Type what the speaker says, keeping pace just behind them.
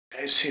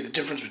I say the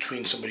difference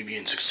between somebody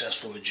being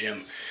successful in the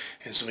gym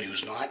and somebody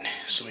who's not,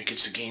 somebody who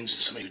gets the gains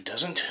and somebody who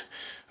doesn't,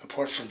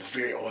 apart from the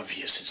very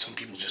obvious that some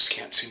people just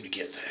can't seem to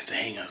get the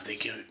hang of. They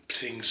get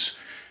things,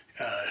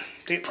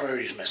 they get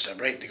priorities messed up,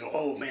 right? They go,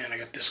 oh man, I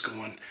got this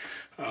going.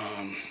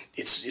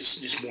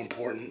 It's more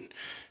important.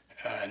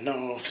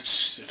 No, if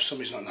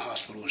somebody's not in the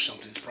hospital or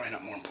something, it's probably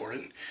not more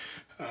important.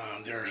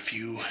 There are a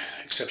few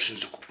exceptions,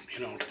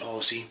 to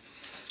policy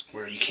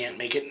where you can't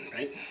make it,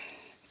 right?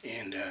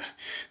 And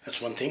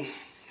that's one thing.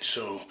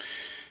 So,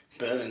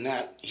 but other than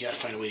that, you gotta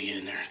find a way to get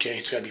in there. Okay,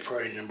 it's gotta be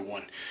priority number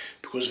one,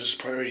 because if it's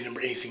priority number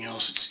anything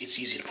else, it's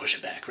easy to push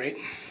it back, right?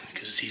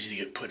 Because it's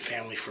easy to put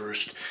family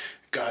first,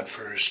 God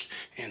first,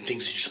 and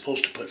things that you're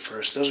supposed to put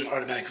first. Those are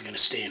automatically going to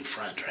stay in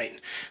front, right?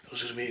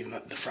 Those are going to be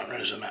the front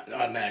runners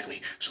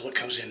automatically. So what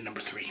comes in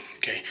number three?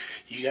 Okay,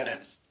 you gotta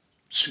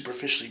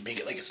superficially make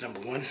it like it's number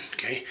one.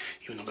 Okay,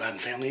 even though God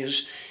and family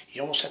is,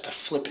 you almost have to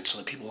flip it so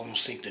that people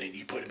almost think that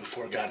you put it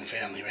before God and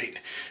family, right?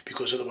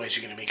 Because otherwise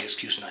you're going to make an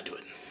excuse and not do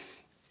it.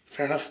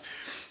 Fair enough?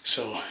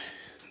 So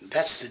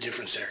that's the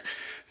difference there.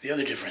 The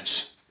other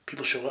difference,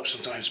 people show up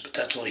sometimes, but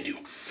that's all they do.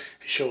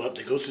 They show up,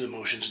 they go through the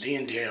motions day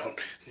in, day out,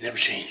 never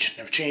change,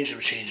 never change,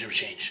 never change, never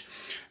change.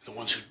 The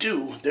ones who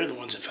do, they're the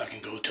ones that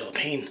fucking go till the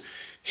pain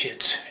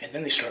hits, and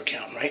then they start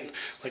counting, right?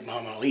 Like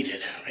Muhammad Ali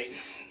did, right?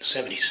 In the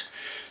 70s.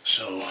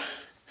 So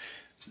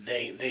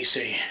they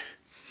say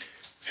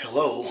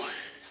hello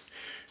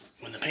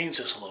when the pain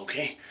says hello,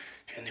 okay?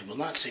 And they will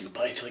not say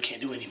goodbye until they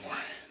can't do anymore.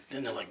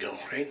 Then they'll let go,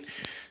 right?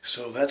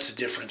 So that's the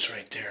difference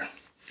right there.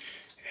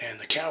 And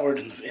the coward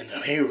and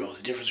the hero,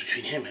 the difference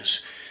between him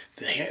is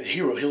the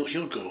hero,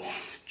 he'll go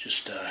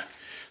just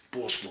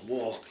balls to the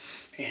wall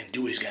and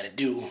do what he's got to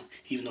do,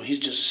 even though he's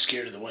just as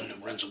scared of the one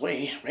that runs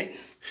away, right?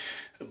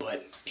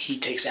 But he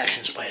takes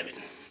action in spite of it.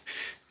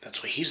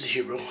 That's why he's the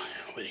hero,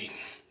 whether he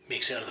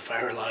makes it out of the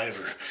fire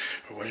alive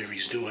or whatever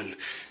he's doing,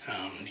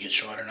 he gets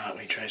shot or not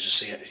when he tries to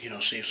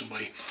save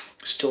somebody.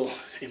 Still,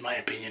 in my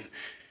opinion,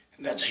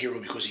 that's a hero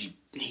because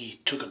he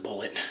took a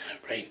bullet,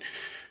 right,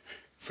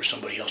 for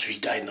somebody else, or he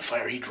died in the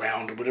fire, he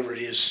drowned, or whatever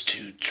it is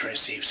to try to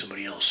save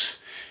somebody else.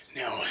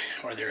 Now,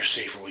 are there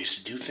safer ways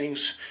to do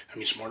things? I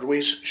mean, smarter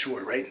ways?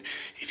 Sure, right?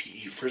 If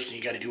you first thing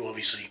you got to do,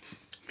 obviously,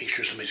 make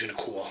sure somebody's going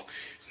to call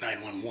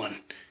 911.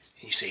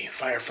 And you say,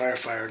 fire, fire,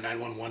 fire,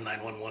 911,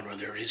 911,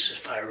 whether it is a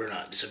fire or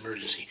not, it's an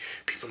emergency.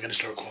 People are going to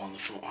start calling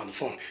on the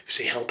phone. If you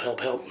say, help, help,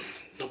 help,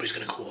 nobody's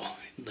going to call,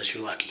 unless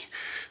you're lucky.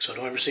 So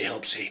don't ever say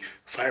help, say,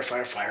 fire,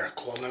 fire, fire,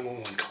 call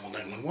 911, call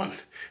 911,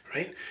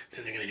 right?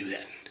 Then they're going to do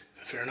that.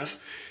 Fair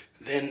enough?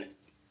 Then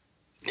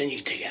you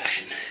can take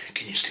action.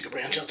 Can you stick a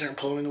branch out there and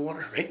pull them in the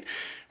water, right?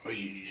 Or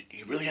you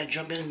really got to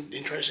jump in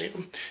and try to save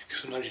them?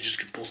 Because sometimes you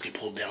just both get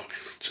pulled down.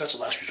 So that's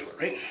the last resort,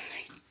 right?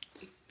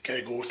 You got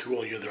to go through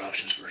all your other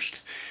options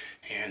first.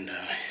 And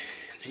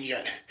then you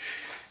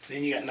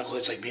got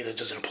knuckleheads like me that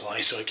doesn't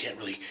apply, so I can't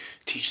really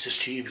teach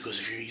this to you, because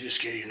if you're either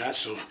scared or you're not,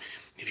 so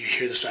if you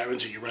hear the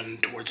sirens and you're running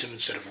towards them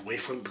instead of away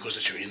from them because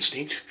that's your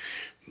instinct,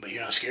 but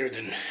you're not scared,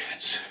 then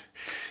it's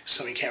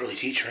something you can't really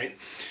teach, right?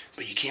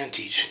 But you can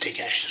teach, take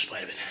action in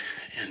spite of it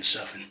and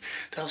stuff. And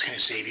that'll kind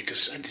of save you,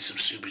 because I did some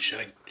stupid shit.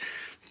 I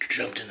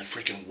jumped in the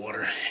freaking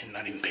water and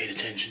not even paid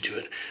attention to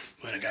it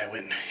when a guy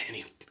went and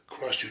he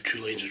crossed through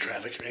 2 lanes of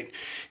traffic, right?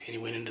 And he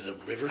went into the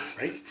river,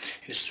 right?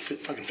 And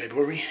it's fucking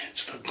February.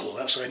 It's fucking cold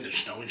outside. There's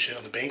snow and shit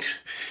on the bank.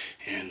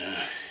 And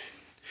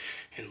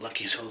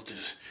lucky as hell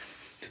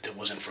that it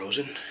wasn't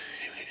frozen.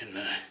 And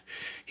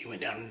he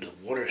went down into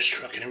the water, his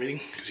truck and everything,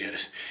 because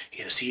he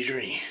had a seizure,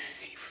 and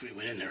he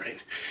went in there,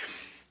 right?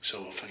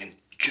 So I fucking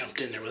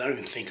jumped in there without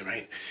even thinking,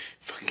 right?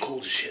 Fucking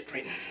cold as shit,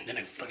 right? And then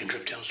I fucking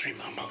drift downstream,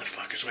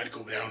 motherfucker. So I had to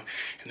go down,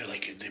 and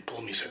they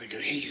pulled me aside. They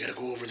go, hey, you gotta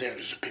go over there.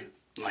 There's a big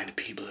line of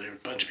people. There are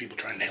a bunch of people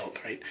trying to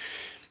help, right?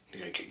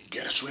 You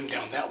gotta swim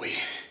down that way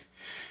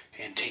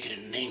and take it at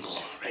an angle,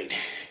 right?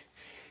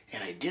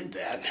 And I did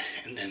that,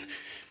 and then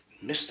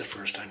missed the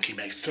first time, came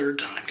back third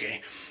time,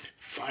 okay?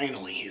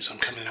 Finally, as I'm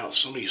coming out,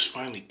 somebody's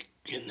finally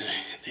getting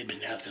they'd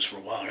been at this for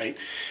a while, right?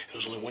 There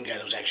was only one guy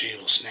that was actually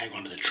able to snag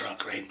onto the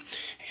truck, right?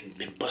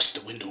 And bust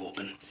the window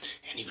open,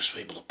 and he was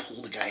able to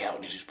pull the guy out,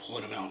 and as he was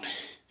pulling him out,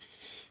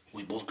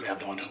 we both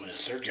grabbed onto him, and the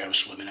third guy was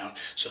swimming out.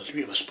 So the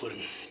three of us put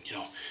him,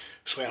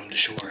 swam him to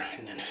shore,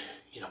 and then,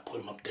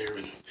 put him up there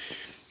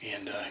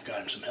and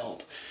got him some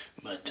help.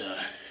 But,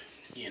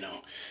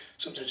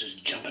 sometimes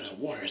just jumping in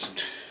the water isn't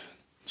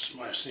the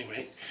smartest thing,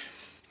 right?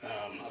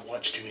 I've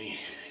watched too many,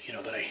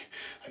 but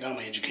I got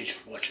my education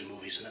from watching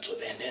movies, and that's what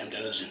Van Damme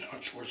does, and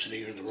Arnold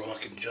Schwarzenegger, and The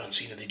Rock, and John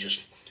Cena. They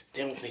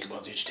don't think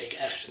about it, they just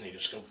take action. They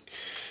just go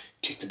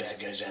kick the bad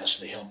guy's ass,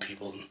 and they help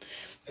people,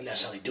 and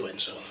that's how they do it.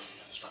 And so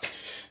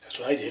that's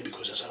what I did,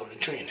 because that's how I've been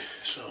trained.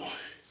 So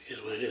it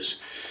is what it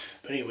is.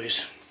 But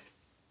anyways,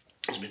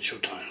 it's been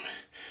Showtime.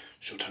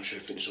 Showtime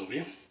Shred Fitness over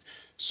here.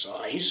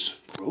 Size,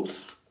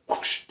 growth,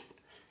 whoosh,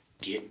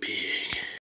 get big.